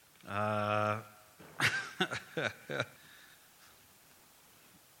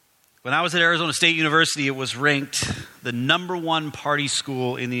When I was at Arizona State University, it was ranked the #1 party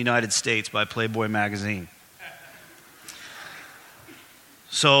school in the United States by Playboy magazine.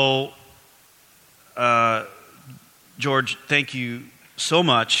 So, George, thank you so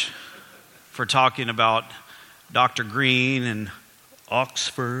much for talking about Dr. Green and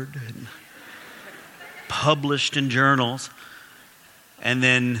Oxford and published in journals, and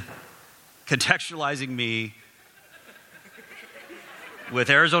then contextualizing me with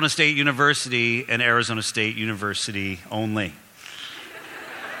Arizona State University and Arizona State University only.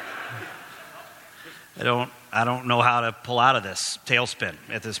 I don't know how to pull out of this tailspin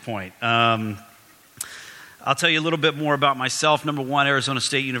at this point. I'll tell you a little bit more about myself. Number one, Arizona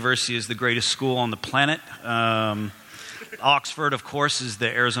State University is the greatest school on the planet. Oxford, of course, is the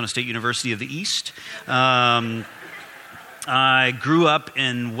Arizona State University of the East. I grew up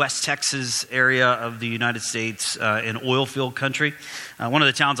in West Texas area of the United States in oil field country. One of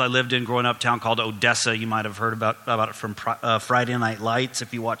the towns I lived in growing up, a town called Odessa. You might have heard about it from Friday Night Lights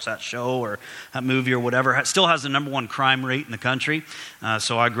if you watch that show or that movie or whatever. It still has the #1 crime rate in the country.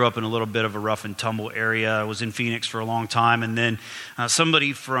 So I grew up in a little bit of a rough and tumble area. I was in Phoenix for a long time. And then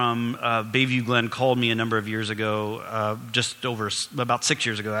somebody from Bayview, Glen called me a number of years ago, just over about 6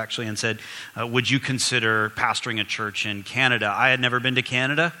 years ago actually, and said, would you consider pastoring a church in Canada? I had never been to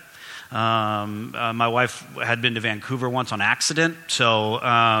Canada. My wife had been to Vancouver once on accident. So,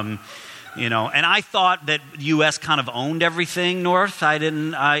 and I thought that U.S. kind of owned everything north.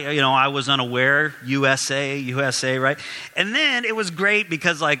 I was unaware. USA, right? And then it was great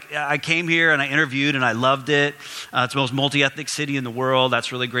because I came here and I interviewed and I loved it. It's the most multi-ethnic city in the world.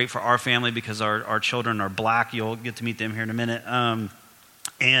 That's really great for our family because our children are black. You'll get to meet them here in a minute.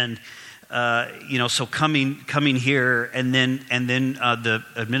 So coming here, and then the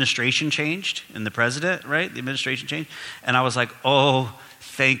administration changed and the president, right? The administration changed, and I was like, oh,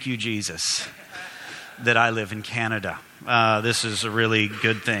 thank you, Jesus, that I live in Canada. This is a really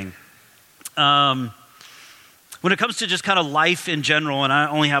good thing. When it comes to just kind of life in general, and I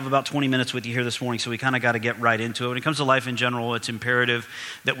only have about 20 minutes with you here this morning, so we kind of got to get right into it. When it comes to life in general, it's imperative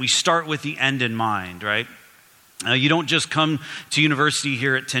that we start with the end in mind, right? You don't just come to university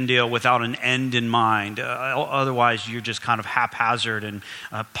here at Tyndale without an end in mind. Otherwise, you're just kind of haphazard and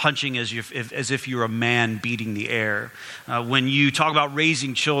punching as if you're a man beating the air. When you talk about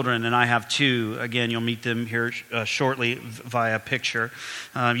raising children, and I have two, again, you'll meet them here shortly via picture.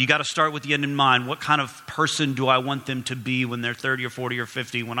 You got to start with the end in mind. What kind of person do I want them to be when they're 30 or 40 or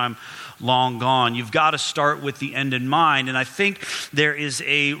 50, when I'm long gone? You've got to start with the end in mind. And I think there is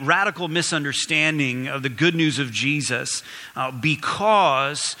a radical misunderstanding of the good news of Jesus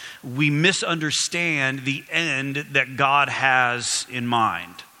because we misunderstand the end that God has in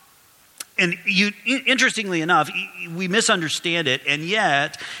mind. And interestingly enough, we misunderstand it, and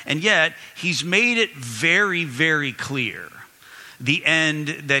yet he's made it very, very clear, the end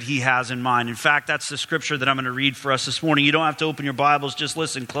that he has in mind. In fact, that's the scripture that I'm going to read for us this morning. You don't have to open your Bibles, just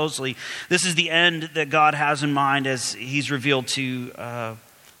listen closely. This is the end that God has in mind as he's revealed to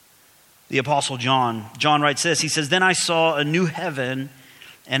the Apostle John. John writes this, he says, "Then I saw a new heaven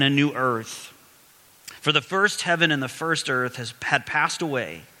and a new earth. For the first heaven and the first earth had passed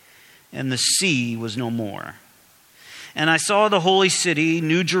away, and the sea was no more. And I saw the holy city,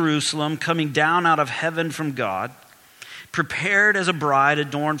 New Jerusalem, coming down out of heaven from God, prepared as a bride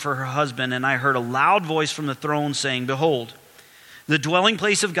adorned for her husband. And I heard a loud voice from the throne saying, 'Behold, the dwelling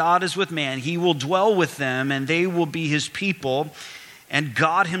place of God is with man. He will dwell with them, and they will be his people. And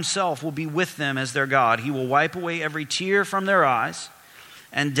God himself will be with them as their God. He will wipe away every tear from their eyes,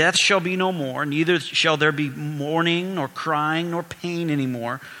 and death shall be no more. Neither shall there be mourning, nor crying, nor pain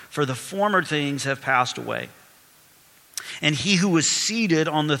anymore, for the former things have passed away.' And he who was seated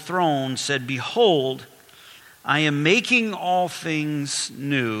on the throne said, 'Behold, I am making all things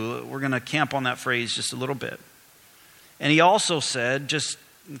new.'" We're going to camp on that phrase just a little bit. "And he also said," just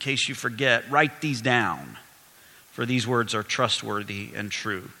in case you forget, "write these down, for these words are trustworthy and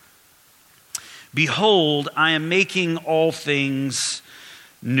true. Behold, I am making all things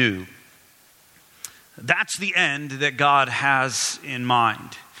new." That's the end that God has in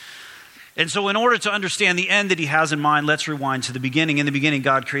mind. And so in order to understand the end that he has in mind, let's rewind to the beginning. In the beginning,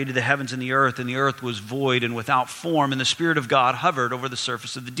 God created the heavens and the earth was void and without form, and the Spirit of God hovered over the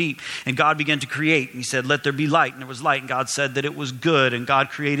surface of the deep. And God began to create, and he said, "Let there be light," and there was light, and God said that it was good. And God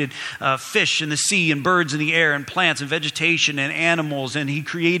created fish in the sea and birds in the air and plants and vegetation and animals, and he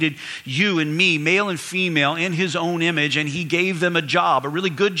created you and me, male and female, in his own image, and he gave them a job, a really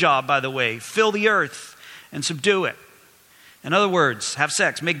good job, by the way. Fill the earth and subdue it. In other words, have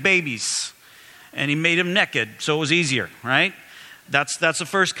sex, make babies. and he made him naked, so it was easier, right? That's the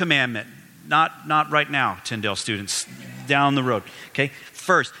first commandment. Not right now, Tyndale students, down the road. Okay,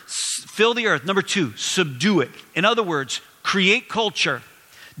 first, fill the earth. Number 2, subdue it. In other words, create culture,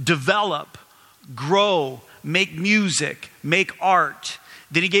 develop, grow, make music, make art.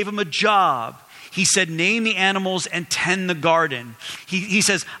 Then he gave him a job. He said, name the animals and tend the garden. He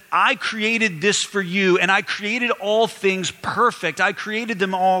says, I created this for you, and I created all things perfect. I created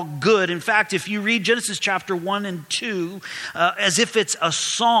them all good. In fact, if you read Genesis chapter 1 and 2, as if it's a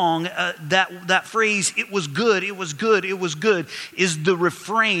song, that phrase, it was good, it was good, it was good, is the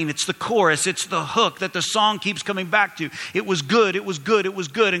refrain. It's the chorus. It's the hook that the song keeps coming back to. It was good, it was good, it was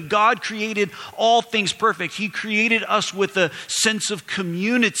good. And God created all things perfect. He created us with a sense of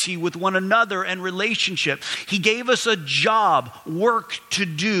community with one another and relationship. He gave us a job, work to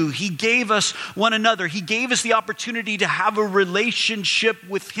do. He gave us one another. He gave us the opportunity to have a relationship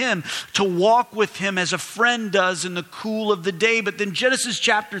with him, to walk with him as a friend does in the cool of the day. But then Genesis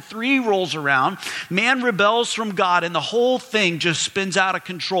chapter 3 rolls around. Man rebels from God, and the whole thing just spins out of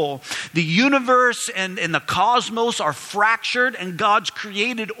control. The universe and the cosmos are fractured, and God's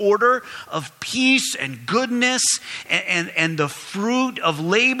created order of peace and goodness and the fruit of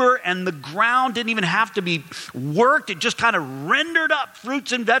labor, and the ground didn't even have to be worked. It just kind of rendered up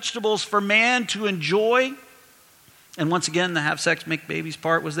fruits and vegetables for man to enjoy. And once again, the have sex, make babies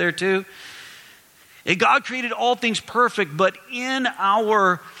part was there too. And God created all things perfect, but in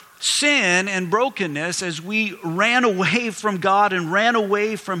our sin and brokenness, as we ran away from God and ran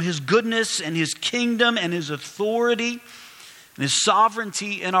away from his goodness and his kingdom and his authority and his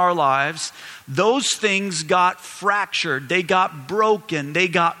sovereignty in our lives, those things got fractured, they got broken, they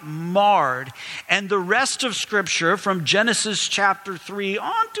got marred. And the rest of Scripture from Genesis chapter 3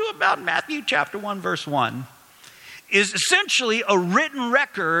 on to about Matthew chapter 1 verse 1 is essentially a written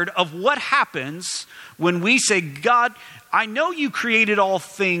record of what happens when we say, God, I know you created all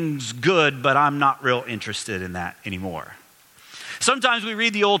things good, but I'm not real interested in that anymore. Sometimes we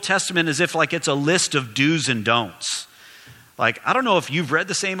read the Old Testament as if like it's a list of do's and don'ts. Like, I don't know if you've read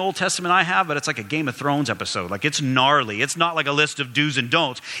the same Old Testament I have, but it's like a Game of Thrones episode. Like, it's gnarly. It's not like a list of do's and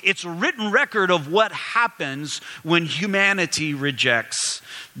don'ts. It's a written record of what happens when humanity rejects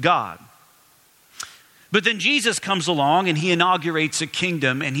God. But then Jesus comes along and he inaugurates a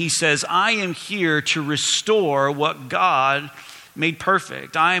kingdom, and he says, I am here to restore what God made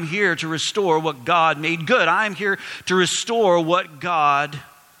perfect. I am here to restore what God made good. I am here to restore what God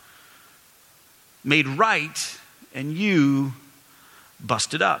made right, and you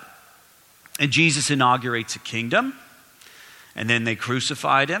busted up. And Jesus inaugurates a kingdom. And then they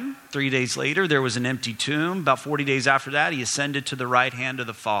crucified him. 3 days later, there was an empty tomb. About 40 days after that, he ascended to the right hand of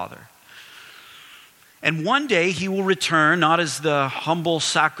the Father. And one day he will return, not as the humble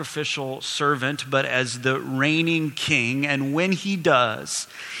sacrificial servant, but as the reigning king. And when he does,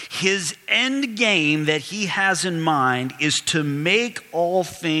 his end game that he has in mind is to make all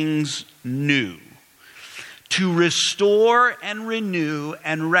things new. To restore and renew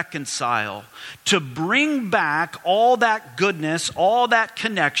and reconcile, to bring back all that goodness, all that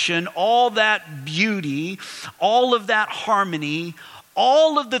connection, all that beauty, all of that harmony,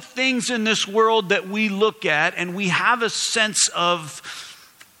 all of the things in this world that we look at and we have a sense of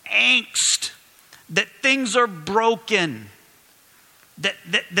angst, that things are broken,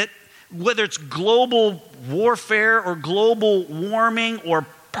 that whether it's global warfare or global warming or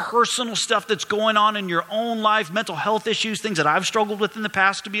personal stuff that's going on in your own life, mental health issues, things that I've struggled with in the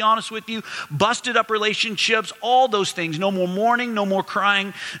past, to be honest with you, busted up relationships, all those things. No more mourning, no more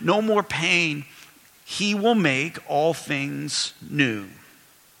crying, no more pain. He will make all things new.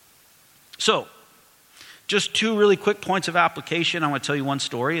 So, just 2 really quick points of application. I want to tell you one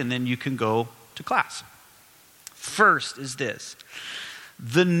story and then you can go to class. First is this: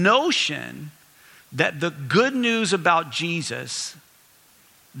 the notion that the good news about Jesus,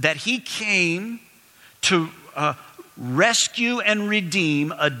 that he came to rescue and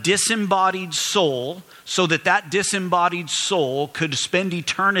redeem a disembodied soul so that that disembodied soul could spend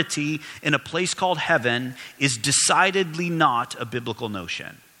eternity in a place called heaven, is decidedly not a biblical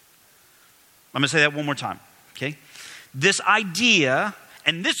notion. I'm going to say that one more time, okay? This idea,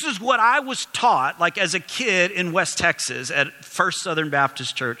 and this is what I was taught like as a kid in West Texas at First Southern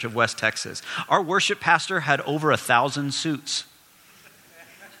Baptist Church of West Texas. Our worship pastor had over 1,000 suits.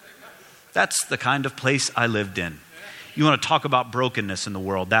 That's the kind of place I lived in. You want to talk about brokenness in the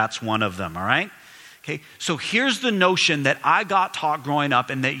world, that's one of them, all right? Okay, so here's the notion that I got taught growing up,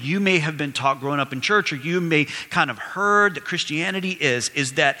 and that you may have been taught growing up in church, or you may kind of heard that Christianity is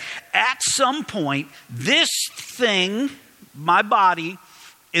that at some point, this thing, my body,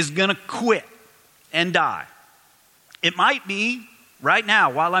 is going to quit. and die. It might be right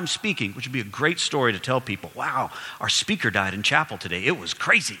now while I'm speaking, which would be a great story to tell people. Wow, our speaker died in chapel today. It was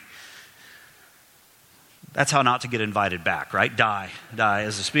crazy. That's how not to get invited back, right? Die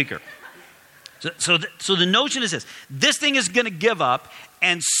as a speaker. So the notion is this. This thing is going to give up,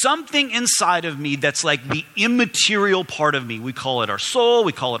 and something inside of me that's like the immaterial part of me, we call it our soul,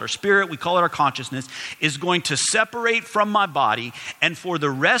 we call it our spirit, we call it our consciousness, is going to separate from my body and for the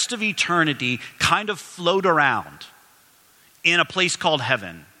rest of eternity kind of float around in a place called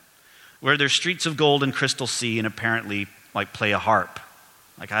heaven, where there's streets of gold and crystal sea and apparently like play a harp.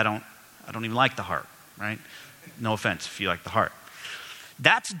 Like I don't even like the harp, right? No offense if you like the harp.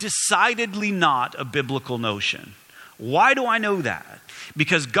 That's decidedly not a biblical notion. Why do I know that?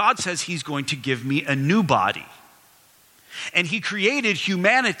 Because God says he's going to give me a new body. And he created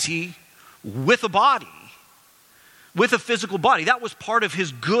humanity with a body, with a physical body. That was part of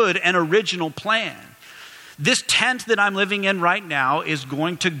his good and original plan. This tent that I'm living in right now is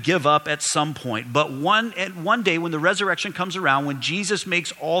going to give up at some point. But one day when the resurrection comes around, when Jesus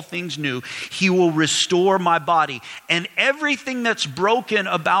makes all things new, he will restore my body. And everything that's broken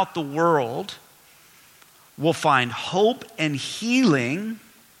about the world will find hope and healing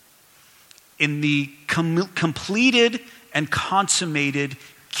in the completed and consummated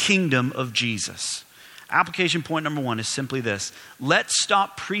kingdom of Jesus. Application point number 1 is simply this. Let's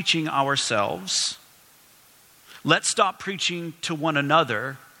stop preaching ourselves. Let's stop preaching to one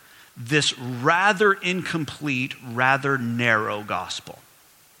another this rather incomplete, rather narrow gospel.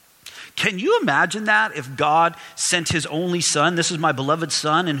 Can you imagine that if God sent his only son? This is my beloved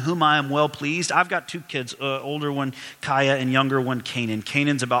son in whom I am well pleased. I've got 2 kids, older one Kaya and younger one Canaan.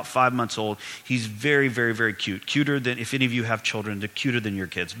 Canaan's about 5 months old. He's very, very, very cute. Cuter than, if any of you have children, they're cuter than your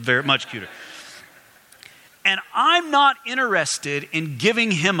kids. Very much cuter. And I'm not interested in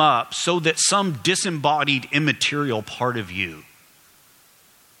giving him up so that some disembodied immaterial part of you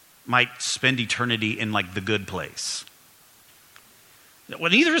might spend eternity in like the good place. Well,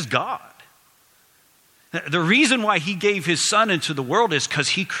 neither is God. The reason why he gave his son into the world is because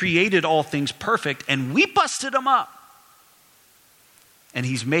he created all things perfect and we busted him up. And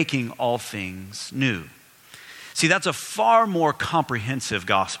he's making all things new. See, that's a far more comprehensive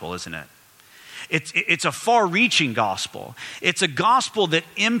gospel, isn't it? It's a far-reaching gospel. It's a gospel that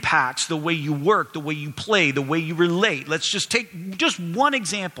impacts the way you work, the way you play, the way you relate. Let's just take just one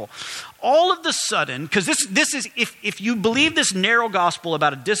example. All of the sudden, because this is, if you believe this narrow gospel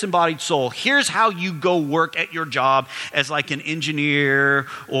about a disembodied soul, here's how you go work at your job as like an engineer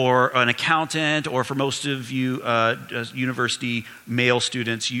or an accountant, or for most of you university male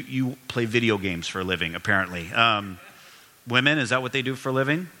students, you play video games for a living, apparently. Women, is that what they do for a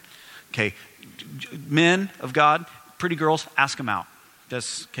living? Okay. Men of God, pretty girls, ask them out.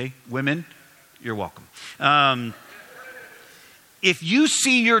 That's okay. Women, you're welcome. If you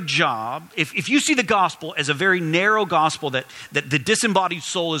see your job, if you see the gospel as a very narrow gospel that the disembodied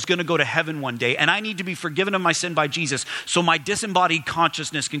soul is going to go to heaven one day, and I need to be forgiven of my sin by Jesus so my disembodied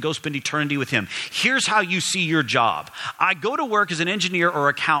consciousness can go spend eternity with him. Here's how you see your job. I go to work as an engineer or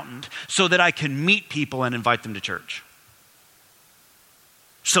accountant so that I can meet people and invite them to church,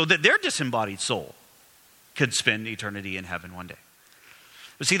 so that their disembodied soul could spend eternity in heaven one day.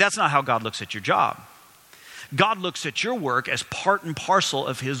 But see, that's not how God looks at your job. God looks at your work as part and parcel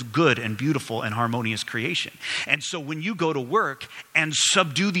of his good and beautiful and harmonious creation. And so when you go to work and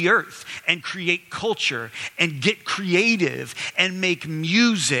subdue the earth and create culture and get creative and make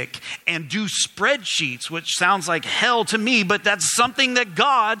music and do spreadsheets, which sounds like hell to me, but that's something that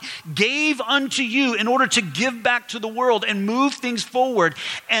God gave unto you in order to give back to the world and move things forward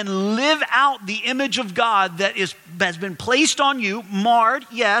and live out the image of God that has been placed on you, marred,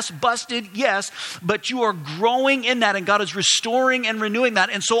 yes, busted, yes, but you are growing in that, and God is restoring and renewing that.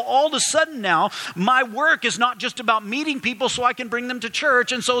 And so all of a sudden now, my work is not just about meeting people so I can bring them to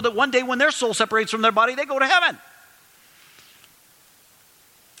church, and so that one day when their soul separates from their body, they go to heaven.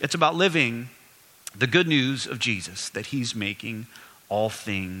 It's about living the good news of Jesus, that he's making all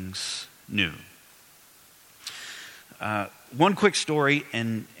things new. One quick story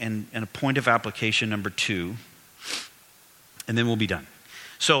and a point of application number 2, and then we'll be done.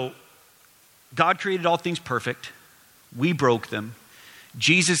 So God created all things perfect. We broke them.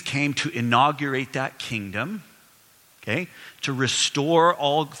 Jesus came to inaugurate that kingdom, okay? To restore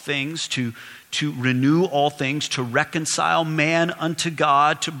all things, to renew all things, to reconcile man unto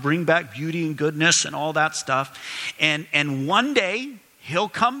God, to bring back beauty and goodness and all that stuff. And one day, he'll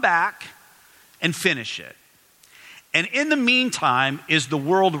come back and finish it. And in the meantime, is the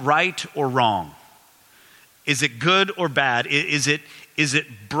world right or wrong? Is it good or bad? Is it Is it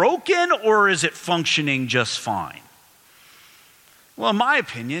broken or is it functioning just fine? Well, in my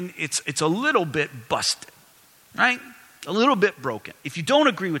opinion, it's a little bit busted, right? A little bit broken. If you don't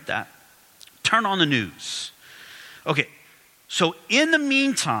agree with that, turn on the news. Okay, so in the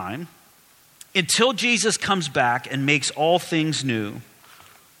meantime, until Jesus comes back and makes all things new,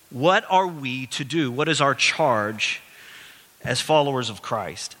 what are we to do? What is our charge as followers of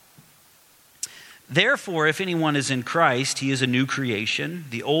Christ? Therefore, if anyone is in Christ, he is a new creation.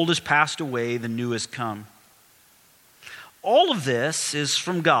 The old has passed away, the new has come. All of this is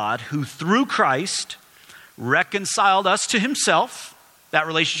from God, who through Christ reconciled us to himself. That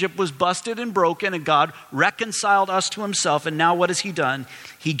relationship was busted and broken, and God reconciled us to himself. And now what has he done?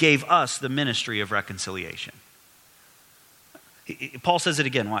 He gave us the ministry of reconciliation. Paul says it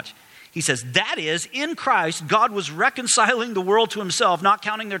again, watch. He says, that is, in Christ, God was reconciling the world to himself, not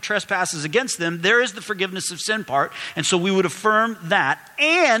counting their trespasses against them. There is the forgiveness of sin part. And so we would affirm that.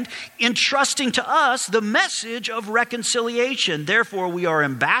 And entrusting to us the message of reconciliation. Therefore, we are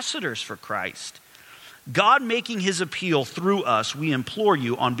ambassadors for Christ. God making his appeal through us, we implore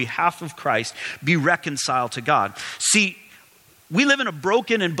you on behalf of Christ, be reconciled to God. See, we live in a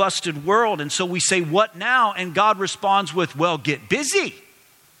broken and busted world. And so we say, what now? And God responds with, well, get busy.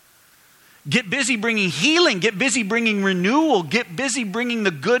 Get busy bringing healing. Get busy bringing renewal. Get busy bringing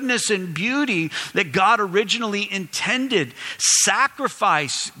the goodness and beauty that God originally intended.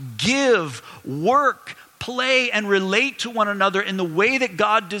 Sacrifice, give, work, play, and relate to one another in the way that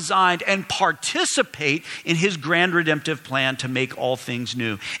God designed, and participate in his grand redemptive plan to make all things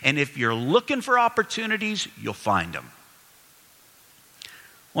new. And if you're looking for opportunities, you'll find them.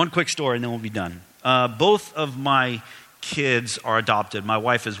 One quick story and then we'll be done. Both of my kids are adopted. My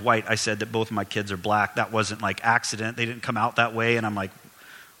wife is white. I said that both of my kids are black. That wasn't like accident. They didn't come out that way. And I'm like,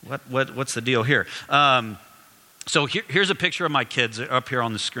 what's the deal here? So here's a picture of my kids up here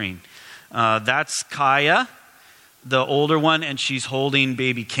on the screen. That's Kaya, the older one, and she's holding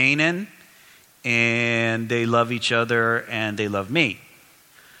baby Canaan. And they love each other and they love me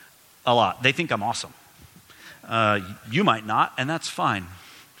a lot. They think I'm awesome. You might not, and that's fine.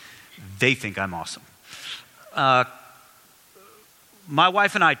 They think I'm awesome. My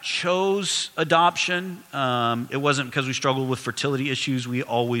wife and I chose adoption. It wasn't because we struggled with fertility issues. We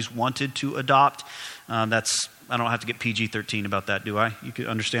always wanted to adopt. I don't have to get PG-13 about that, do I? You can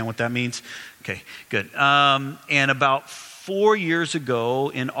understand what that means? Okay, good. And about 4 years ago,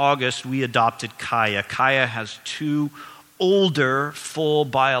 in August, we adopted Kaya. Kaya has 2 older, full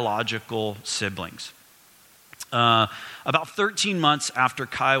biological siblings. About 13 months after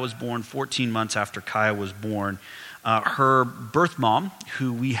Kaya was born, 14 months after Kaya was born, her birth mom,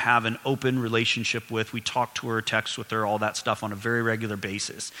 who we have an open relationship with, we talk to her, text with her, all that stuff on a very regular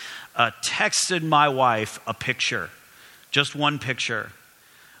basis, texted my wife a picture, just one picture,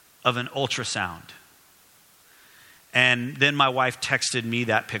 of an ultrasound. And then my wife texted me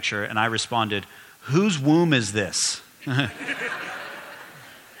that picture, and I responded, whose womb is this?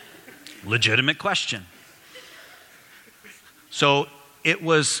 Legitimate question. So it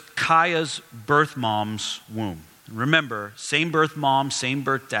was Kaya's birth mom's womb. Remember, same birth mom, same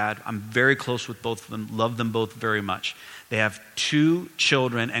birth dad. I'm very close with both of them, love them both very much. They have 2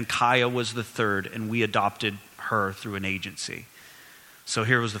 children, and Kaya was the 3rd, and we adopted her through an agency. So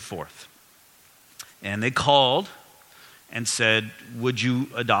here was the 4th. And they called and said, would you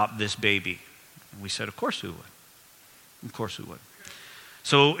adopt this baby? And we said, of course we would. Of course we would.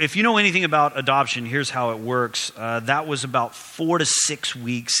 So if you know anything about adoption, here's how it works. That was about 4 to 6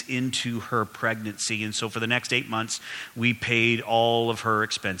 weeks into her pregnancy. And so for the next 8 months, we paid all of her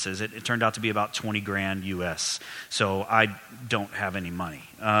expenses. It turned out to be about 20 grand US. So I don't have any money,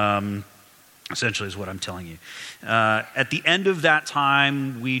 essentially is what I'm telling you. At the end of that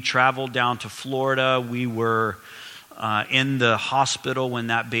time, we traveled down to Florida. We were in the hospital when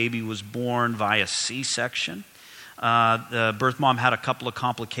that baby was born via C-section. The birth mom had a couple of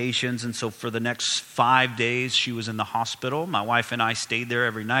complications, and so for the next 5 days, she was in the hospital. My wife and I stayed there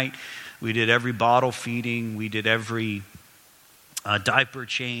every night. We did every bottle feeding. We did every diaper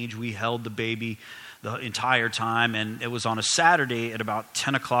change. We held the baby the entire time, and it was on a Saturday at about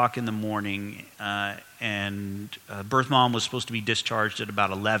 10 o'clock in the morning, and birth mom was supposed to be discharged at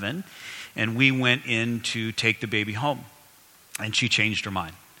about 11, and we went in to take the baby home, and she changed her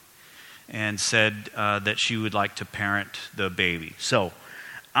mind and said that she would like to parent the baby. So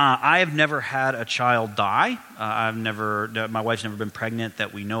I have never had a child die. My wife's never been pregnant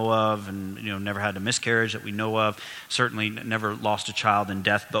that we know of, and never had a miscarriage that we know of. Certainly never lost a child in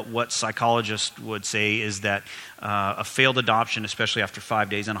death. But what psychologists would say is that a failed adoption, especially after 5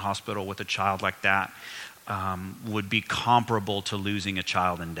 days in a hospital with a child like that, would be comparable to losing a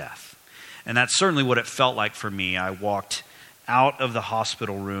child in death. And that's certainly what it felt like for me. I walked out of the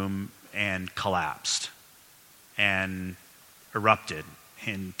hospital room and collapsed and erupted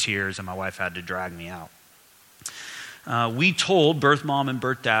in tears, and my wife had to drag me out. We told birth mom and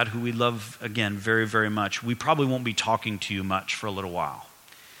birth dad, who we love, again, very, very much, we probably won't be talking to you much for a little while.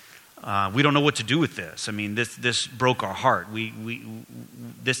 We don't know what to do with this. I mean, this broke our heart. We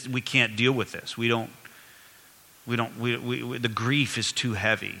can't deal with this. The grief is too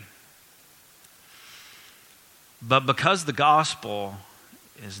heavy. But because the gospel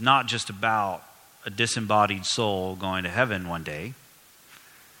is not just about a disembodied soul going to heaven one day,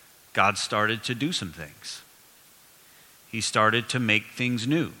 God started to do some things. He started to make things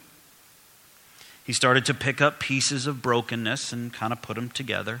new. He started to pick up pieces of brokenness and kind of put them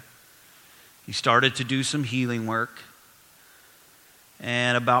together. He started to do some healing work.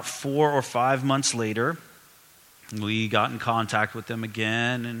 And about 4 or 5 months later, we got in contact with them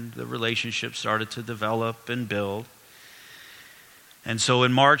again, and the relationship started to develop and build. And so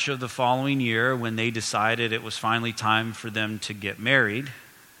in March of the following year, when they decided it was finally time for them to get married,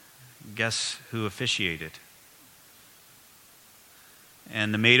 guess who officiated?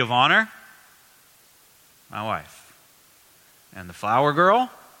 And the maid of honor? My wife. And the flower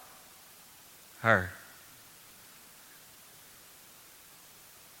girl? Her.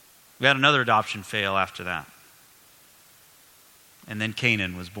 We had another adoption fail after that. And then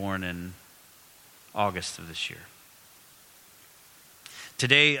Canaan was born in August of this year.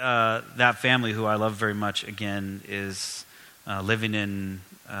 Today, that family, who I love very much, again, is living in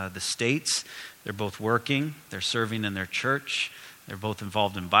the States. They're both working. They're serving in their church. They're both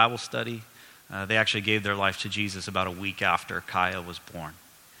involved in Bible study. They actually gave their life to Jesus about a week after Kaya was born.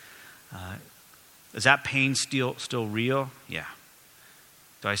 Is that pain still real? Yeah.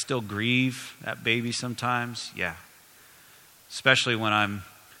 Do I still grieve that baby sometimes? Yeah. Especially when I'm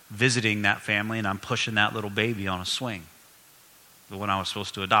visiting that family and I'm pushing that little baby on a swing. The one I was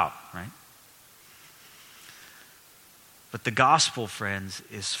supposed to adopt, right? But the gospel, friends,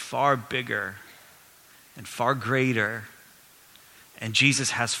 is far bigger and far greater. And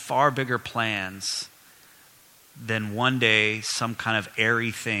Jesus has far bigger plans than one day some kind of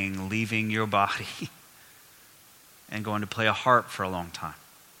airy thing leaving your body and going to play a harp for a long time.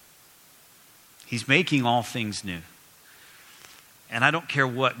 He's making all things new. And I don't care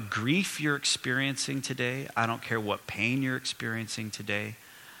what grief you're experiencing today. I don't care what pain you're experiencing today.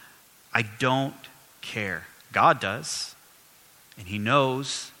 I don't care. God does. And He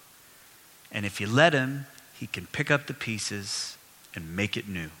knows. And if you let Him, He can pick up the pieces and make it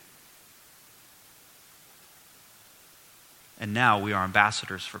new. And now we are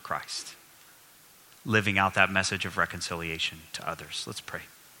ambassadors for Christ, living out that message of reconciliation to others. Let's pray.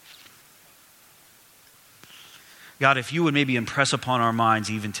 God, if you would maybe impress upon our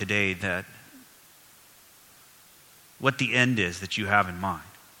minds even today that what the end is that you have in mind,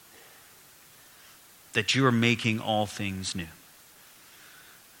 that you are making all things new,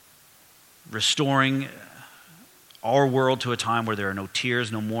 restoring our world to a time where there are no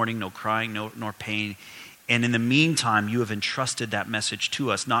tears, no mourning, no crying, nor pain. And in the meantime, you have entrusted that message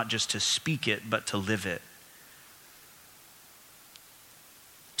to us, not just to speak it, but to live it.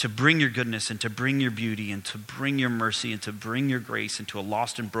 To bring your goodness and to bring your beauty and to bring your mercy and to bring your grace into a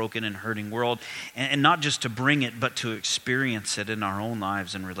lost and broken and hurting world. And not just to bring it, but to experience it in our own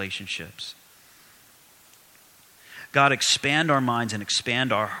lives and relationships. God, expand our minds and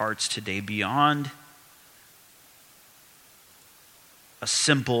expand our hearts today beyond a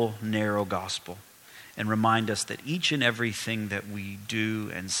simple, narrow gospel. And remind us that each and everything that we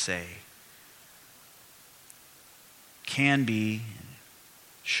do and say can be,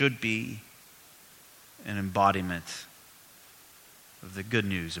 should be, an embodiment of the good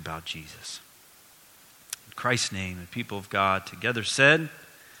news about Jesus. In Christ's name, the people of God together said,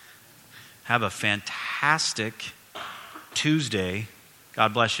 have a fantastic Tuesday.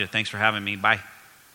 God bless you. Thanks for having me. Bye.